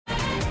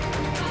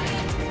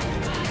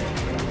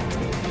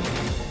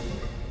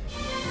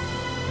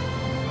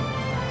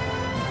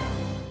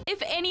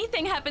If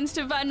anything happens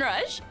to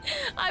Vanraj,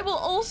 I will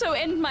also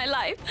end my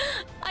life.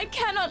 I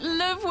cannot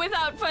live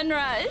without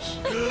Vanraj.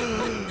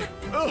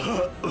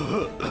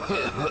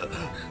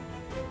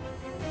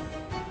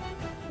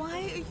 Why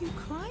are you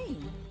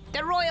crying?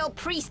 The royal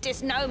priest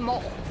is no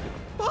more.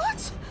 What?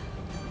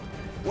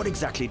 What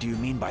exactly do you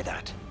mean by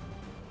that?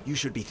 You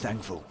should be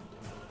thankful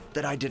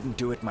that I didn't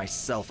do it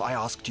myself. I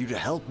asked you to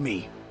help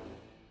me.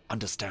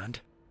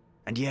 Understand?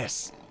 And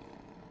yes,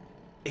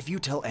 if you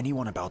tell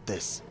anyone about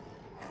this,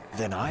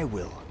 then I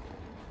will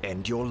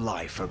end your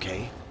life,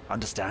 okay?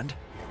 Understand?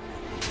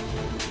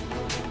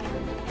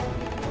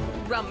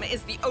 Rum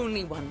is the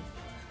only one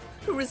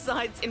who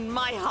resides in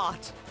my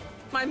heart,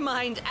 my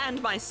mind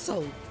and my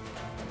soul.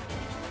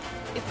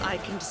 If I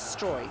can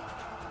destroy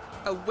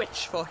a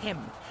witch for him,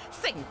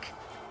 think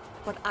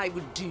what I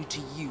would do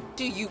to you.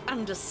 Do you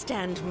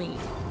understand me?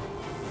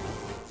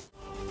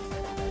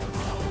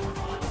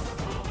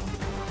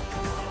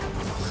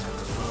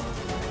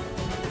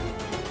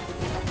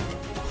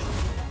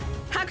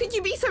 How could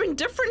you be so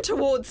indifferent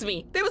towards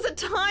me? There was a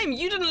time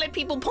you didn't let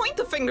people point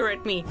the finger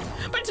at me.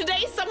 But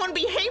today someone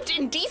behaved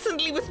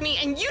indecently with me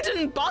and you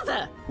didn't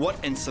bother. What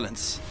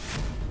insolence?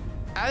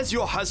 As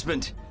your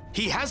husband,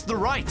 he has the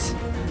right.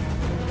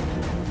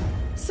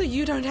 So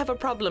you don't have a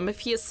problem if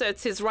he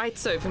asserts his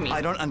rights over me?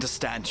 I don't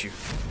understand you.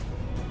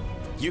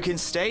 You can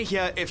stay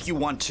here if you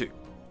want to,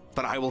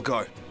 but I will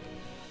go.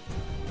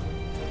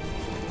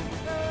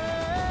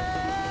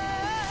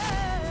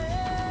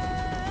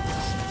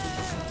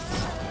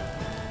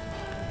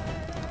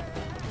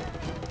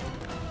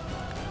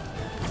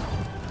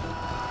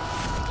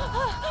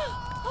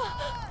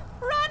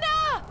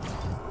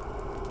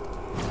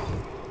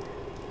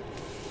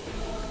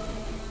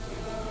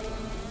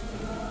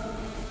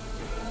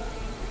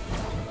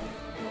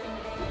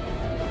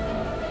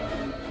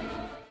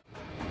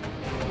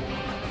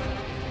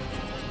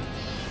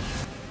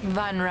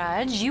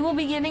 Vanraj, you will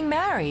be getting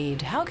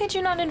married. How could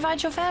you not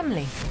invite your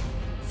family?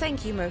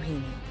 Thank you,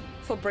 Mohini,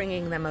 for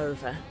bringing them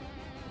over.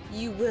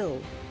 You will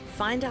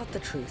find out the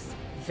truth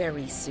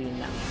very soon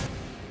now.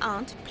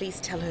 Aunt, please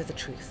tell her the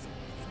truth.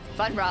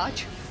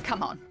 Vanraj,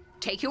 come on.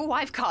 Take your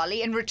wife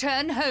Kali and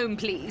return home,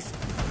 please.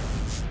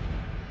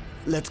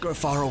 Let's go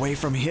far away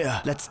from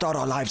here. Let's start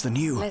our lives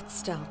anew. Let's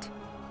start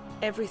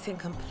everything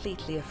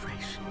completely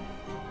afresh.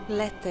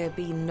 Let there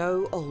be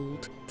no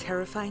old,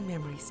 terrifying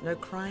memories, no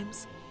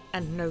crimes,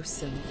 and no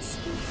sins.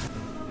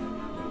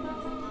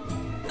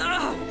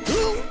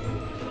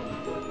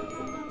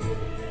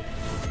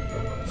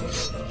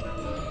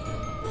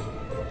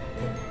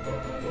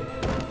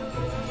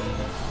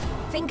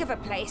 Think of a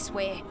place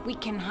where we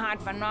can hide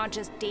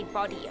Vanraj's dead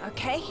body,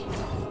 okay?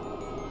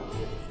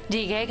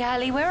 DK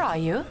Kali, where are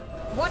you?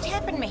 What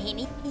happened,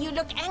 Mohini? You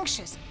look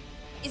anxious.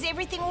 Is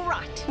everything all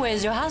right?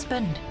 Where's your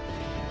husband?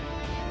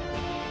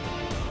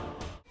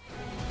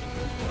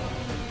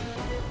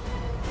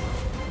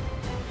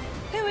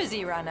 Who is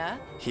he, Runner?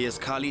 He is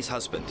Kali's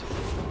husband.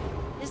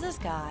 Is this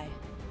guy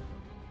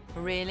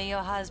really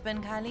your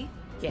husband, Kali?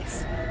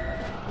 Yes.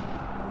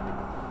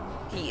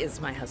 He is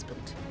my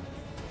husband.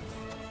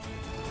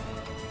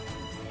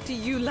 Do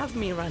you love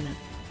me, Runner?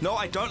 No,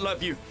 I don't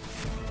love you.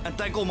 And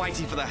thank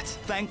Almighty for that.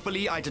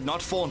 Thankfully, I did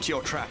not fall into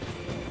your trap.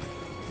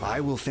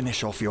 I will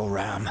finish off your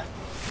ram.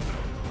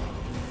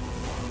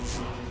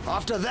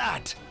 After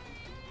that,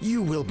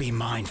 you will be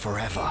mine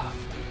forever.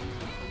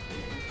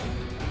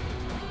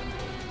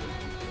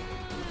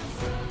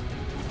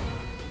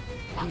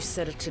 You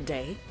said it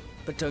today,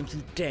 but don't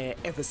you dare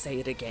ever say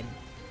it again.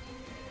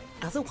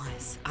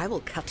 Otherwise, I will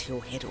cut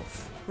your head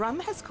off. Rum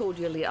has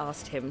cordially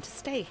asked him to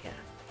stay here.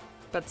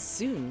 But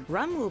soon,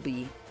 Rum will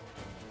be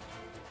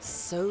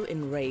so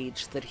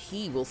enraged that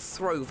he will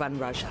throw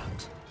Vanraj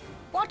out.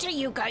 What are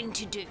you going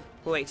to do?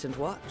 Wait and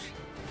watch.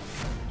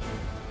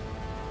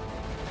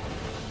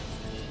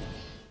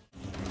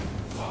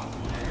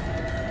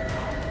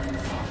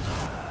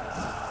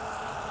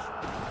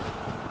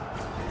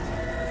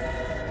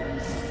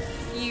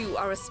 You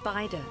are a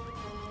spider.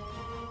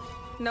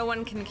 No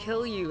one can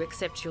kill you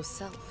except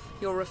yourself.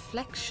 Your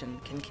reflection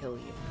can kill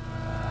you.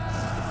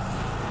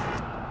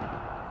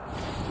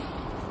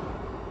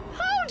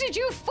 How did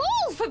you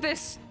fall for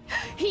this?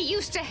 He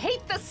used to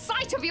hate the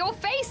sight of your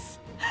face.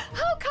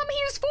 How come he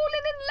has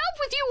fallen in love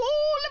with you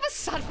all of a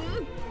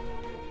sudden?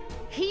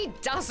 He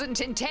doesn't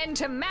intend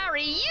to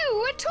marry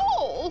you at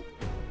all.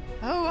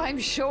 Oh, I'm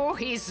sure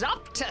he's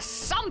up to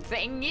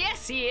something.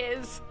 Yes, he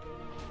is.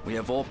 We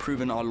have all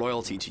proven our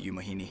loyalty to you,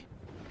 Mohini.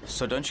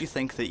 So don't you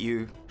think that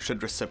you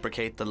should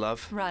reciprocate the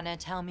love? Runner,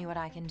 tell me what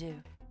I can do.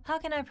 How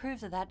can I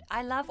prove that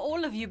I love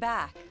all of you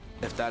back?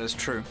 If that is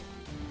true,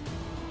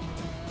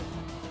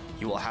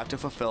 you will have to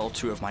fulfill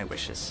 2 of my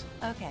wishes.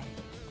 Okay,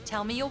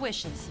 tell me your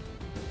wishes.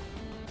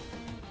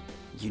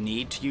 You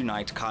need to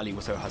unite Kali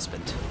with her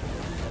husband.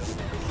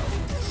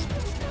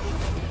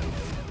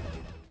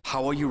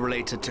 How are you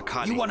related to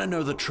Kali? You want to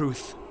know the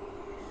truth?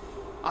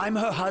 I'm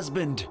her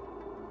husband.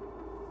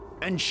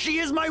 And she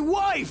is my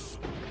wife!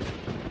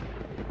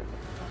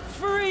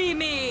 Free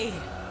me!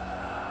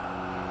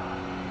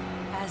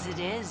 As it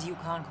is, you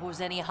can't cause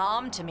any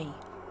harm to me.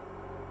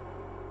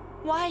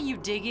 Why are you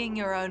digging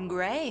your own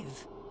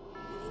grave?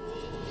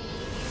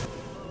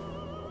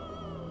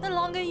 The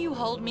longer you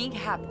hold me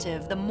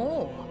captive, the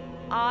more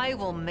I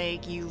will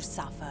make you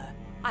suffer.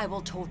 I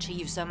will torture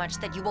you so much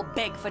that you will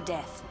beg for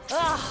death.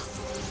 Ugh!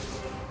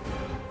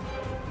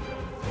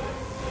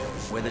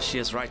 Whether she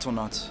is right or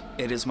not,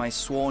 it is my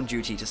sworn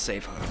duty to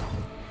save her.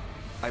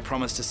 I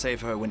promise to save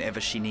her whenever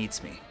she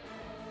needs me.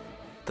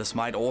 This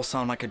might all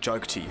sound like a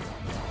joke to you,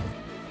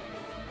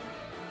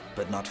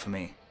 but not for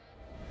me.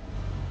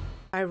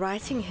 By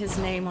writing his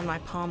name on my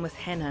palm with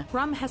henna,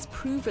 Rum has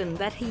proven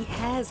that he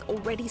has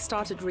already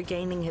started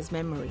regaining his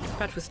memory.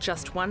 But with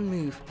just one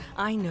move,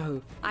 I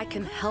know I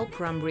can help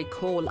Rum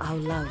recall our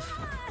love.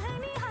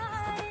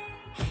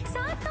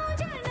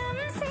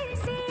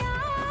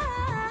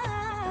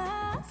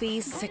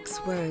 These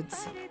 6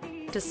 words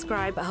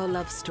describe our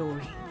love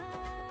story.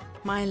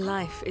 My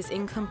life is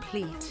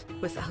incomplete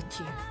without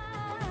you.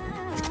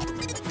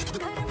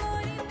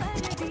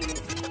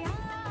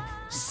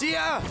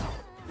 Sia!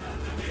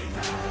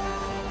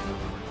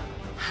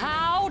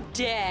 How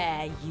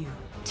dare you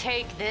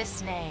take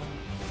this name?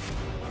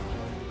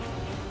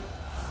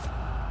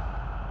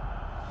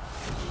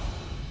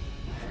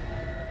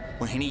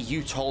 Mohini,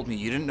 you told me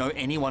you didn't know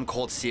anyone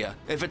called Sia.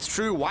 If it's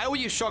true, why were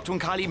you shocked when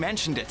Kali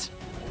mentioned it?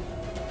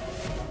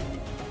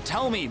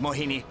 Tell me,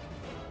 Mohini,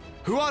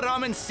 who are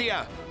Ram and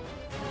Sia?